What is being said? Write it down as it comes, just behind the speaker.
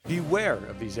Beware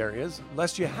of these areas,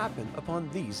 lest you happen upon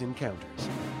these encounters.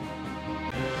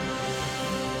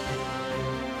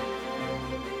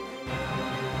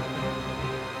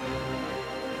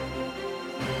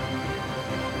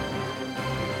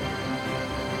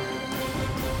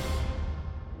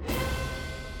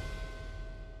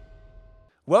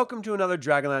 Welcome to another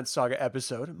Dragonlance Saga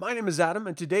episode. My name is Adam,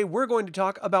 and today we're going to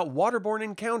talk about Waterborne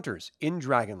encounters in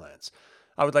Dragonlance.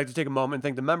 I would like to take a moment and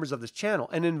thank the members of this channel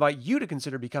and invite you to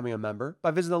consider becoming a member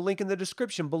by visiting the link in the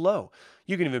description below.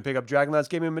 You can even pick up Dragonlance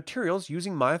gaming materials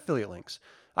using my affiliate links.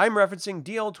 I am referencing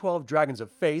DL12 Dragons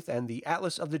of Faith and the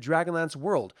Atlas of the Dragonlance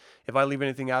World. If I leave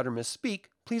anything out or misspeak,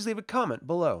 please leave a comment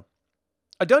below.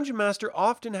 A Dungeon Master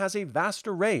often has a vast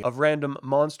array of random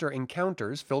monster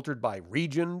encounters filtered by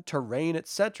region, terrain,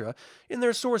 etc. in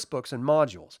their sourcebooks and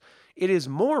modules. It is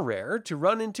more rare to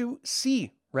run into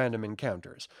sea random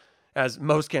encounters, as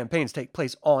most campaigns take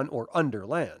place on or under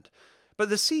land. But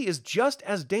the sea is just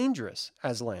as dangerous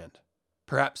as land.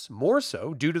 Perhaps more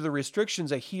so due to the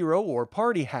restrictions a hero or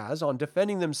party has on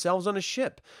defending themselves on a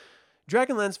ship.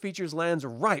 Dragonlance features lands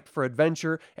ripe for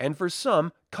adventure and, for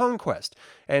some, conquest,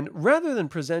 and rather than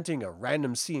presenting a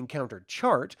random sea encounter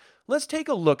chart, let's take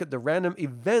a look at the random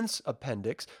events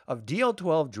appendix of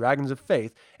DL12 Dragons of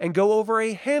Faith and go over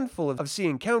a handful of sea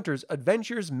encounters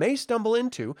adventurers may stumble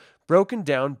into, broken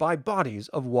down by bodies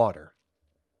of water.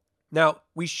 Now,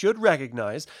 we should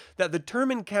recognize that the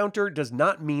term encounter does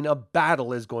not mean a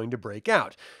battle is going to break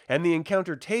out, and the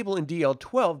encounter table in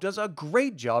DL12 does a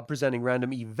great job presenting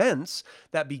random events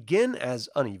that begin as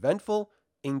uneventful,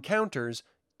 encounters,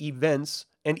 events,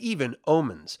 and even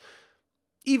omens.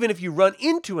 Even if you run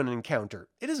into an encounter,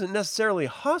 it isn't necessarily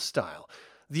hostile.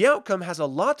 The outcome has a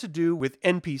lot to do with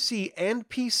NPC and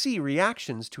PC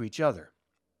reactions to each other.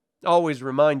 Always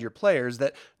remind your players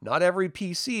that not every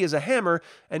PC is a hammer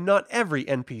and not every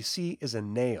NPC is a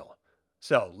nail.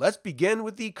 So let's begin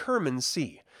with the Kerman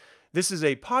Sea. This is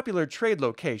a popular trade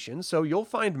location, so you'll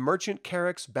find merchant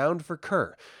carracks bound for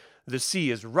Kerr. The sea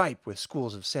is ripe with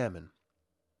schools of salmon.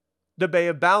 The Bay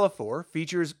of Balafor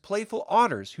features playful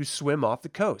otters who swim off the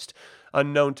coast.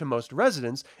 Unknown to most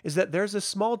residents is that there's a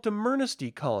small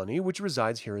Demurnisty colony which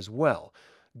resides here as well.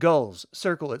 Gulls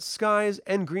circle its skies,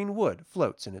 and green wood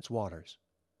floats in its waters.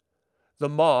 The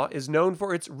Maw is known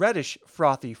for its reddish,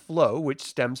 frothy flow, which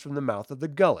stems from the mouth of the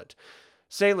gullet.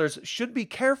 Sailors should be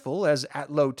careful, as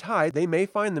at low tide they may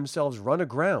find themselves run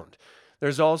aground.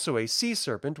 There's also a sea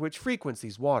serpent which frequents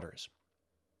these waters.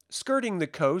 Skirting the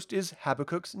coast is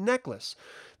Habakkuk's Necklace.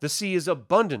 The sea is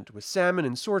abundant with salmon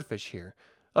and swordfish here.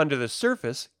 Under the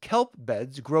surface, kelp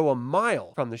beds grow a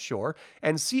mile from the shore,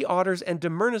 and sea otters and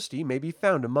Demurnisty may be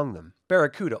found among them.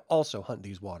 Barracuda also hunt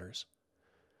these waters.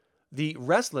 The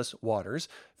Restless Waters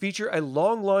feature a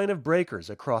long line of breakers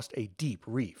across a deep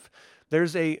reef.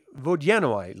 There's a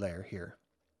Vodyanoi lair here.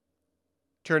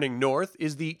 Turning north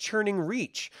is the Churning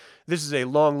Reach. This is a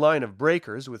long line of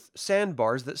breakers with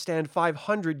sandbars that stand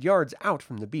 500 yards out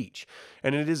from the beach,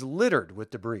 and it is littered with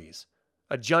debris.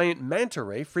 A giant manta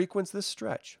ray frequents this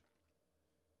stretch.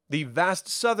 The vast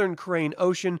southern Crane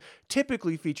Ocean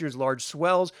typically features large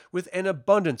swells with an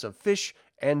abundance of fish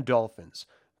and dolphins.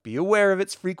 Be aware of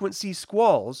its frequent sea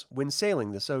squalls when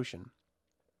sailing this ocean.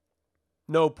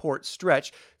 No Port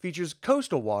Stretch features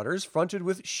coastal waters fronted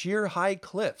with sheer high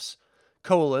cliffs.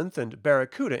 Coalinth and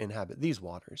Barracuda inhabit these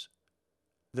waters.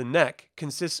 The Neck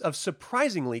consists of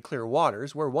surprisingly clear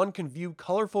waters where one can view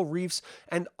colorful reefs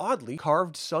and oddly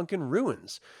carved sunken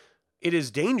ruins. It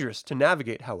is dangerous to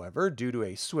navigate, however, due to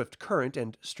a swift current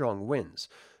and strong winds.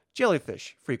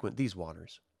 Jellyfish frequent these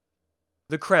waters.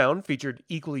 The Crown featured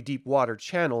equally deep water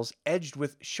channels edged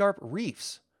with sharp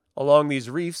reefs. Along these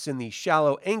reefs in the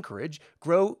shallow anchorage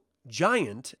grow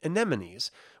giant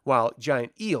anemones, while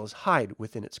giant eels hide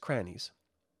within its crannies.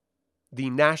 The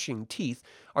Gnashing Teeth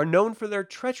are known for their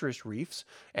treacherous reefs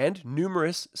and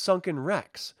numerous sunken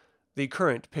wrecks. The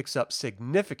current picks up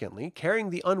significantly, carrying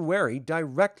the unwary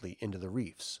directly into the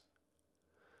reefs.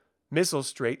 Missile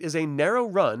Strait is a narrow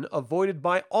run avoided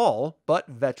by all but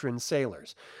veteran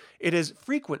sailors. It has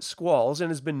frequent squalls and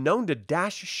has been known to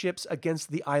dash ships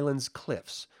against the island's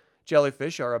cliffs.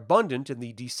 Jellyfish are abundant in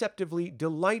the deceptively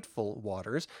delightful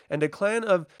waters, and a clan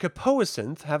of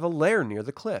Capoicinth have a lair near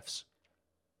the cliffs.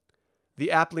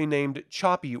 The aptly named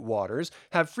Choppy Waters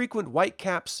have frequent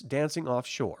whitecaps dancing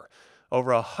offshore.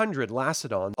 Over 100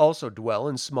 Lacedons also dwell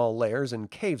in small lairs and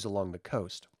caves along the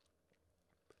coast.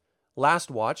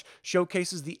 Last Watch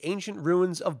showcases the ancient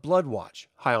ruins of Bloodwatch,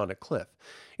 high on a cliff.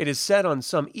 It is said on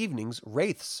some evenings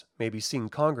wraiths may be seen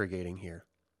congregating here.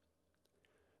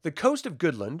 The coast of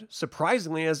Goodland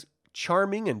surprisingly has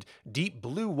charming and deep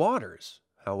blue waters.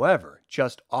 However,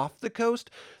 just off the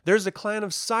coast, there's a clan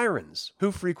of sirens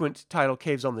who frequent tidal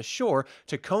caves on the shore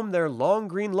to comb their long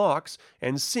green locks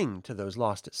and sing to those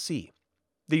lost at sea.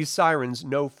 These sirens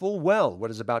know full well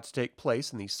what is about to take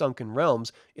place in the sunken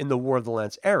realms in the War of the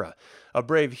Lance era. A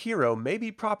brave hero may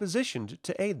be propositioned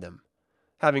to aid them.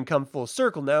 Having come full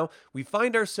circle now, we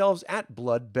find ourselves at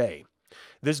Blood Bay.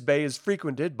 This bay is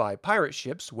frequented by pirate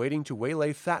ships waiting to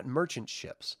waylay fat merchant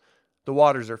ships. The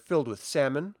waters are filled with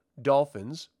salmon,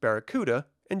 dolphins, barracuda,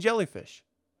 and jellyfish.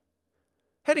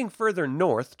 Heading further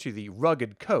north to the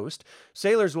rugged coast,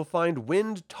 sailors will find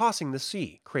wind tossing the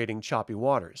sea, creating choppy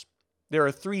waters. There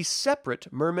are 3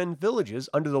 separate merman villages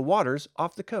under the waters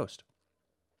off the coast.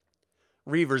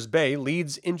 Reaver's Bay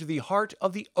leads into the heart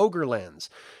of the Ogrelands.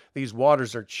 These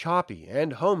waters are choppy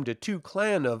and home to 2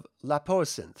 clan of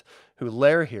Lapoacinth, who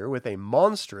lair here with a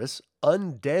monstrous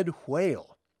undead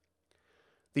whale.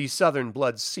 The southern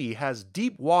Blood Sea has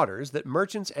deep waters that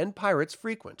merchants and pirates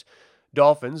frequent.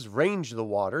 Dolphins range the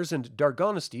waters and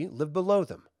Dargonesti live below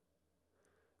them.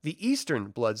 The eastern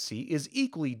Blood Sea is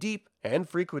equally deep and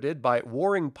frequented by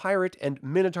warring pirate and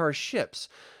minotaur ships.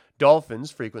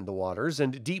 Dolphins frequent the waters,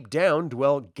 and deep down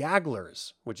dwell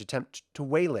gagglers, which attempt to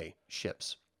waylay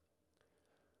ships.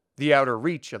 The outer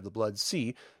reach of the Blood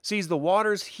Sea sees the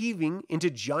waters heaving into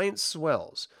giant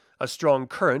swells. A strong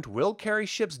current will carry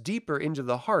ships deeper into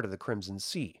the heart of the Crimson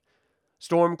Sea.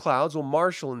 Storm clouds will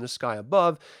marshal in the sky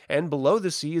above, and below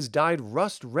the sea is dyed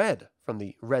rust red from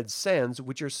the red sands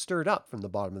which are stirred up from the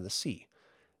bottom of the sea.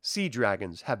 Sea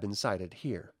dragons have been sighted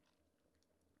here.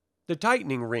 The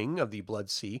tightening ring of the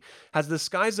Blood Sea has the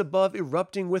skies above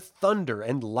erupting with thunder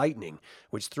and lightning,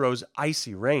 which throws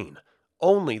icy rain.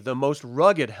 Only the most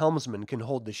rugged helmsman can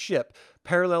hold the ship,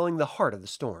 paralleling the heart of the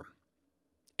storm.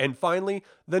 And finally,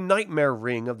 the nightmare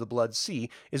ring of the Blood Sea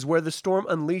is where the storm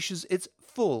unleashes its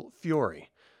full fury.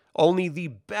 Only the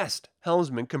best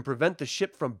helmsman can prevent the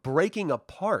ship from breaking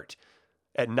apart.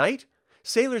 At night,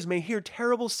 sailors may hear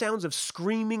terrible sounds of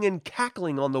screaming and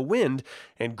cackling on the wind,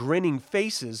 and grinning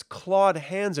faces, clawed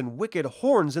hands, and wicked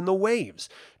horns in the waves,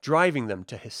 driving them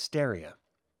to hysteria.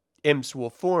 Imps will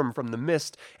form from the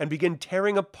mist and begin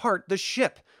tearing apart the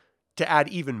ship. To add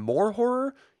even more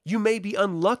horror, you may be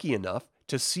unlucky enough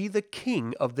to see the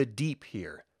King of the Deep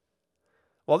here.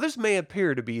 While this may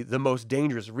appear to be the most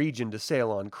dangerous region to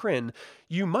sail on Krynn,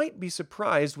 you might be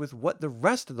surprised with what the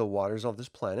rest of the waters of this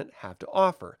planet have to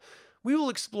offer. We will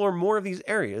explore more of these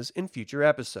areas in future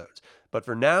episodes, but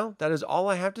for now, that is all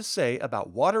I have to say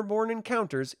about waterborne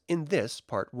encounters in this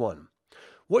Part 1.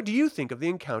 What do you think of the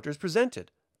encounters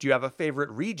presented? Do you have a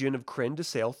favorite region of Krynn to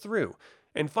sail through?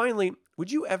 And finally,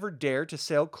 would you ever dare to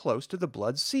sail close to the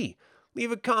Blood Sea?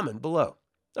 Leave a comment below.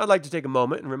 I'd like to take a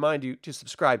moment and remind you to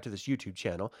subscribe to this YouTube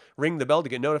channel, ring the bell to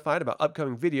get notified about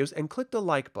upcoming videos, and click the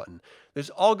like button. This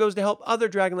all goes to help other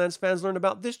Dragonlance fans learn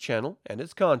about this channel and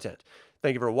its content.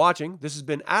 Thank you for watching. This has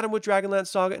been Adam with Dragonlance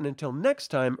Saga, and until next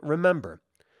time, remember,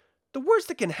 the worst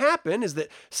that can happen is that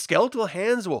skeletal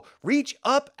hands will reach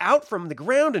up out from the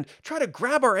ground and try to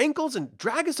grab our ankles and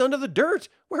drag us under the dirt,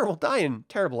 where we'll die in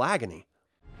terrible agony.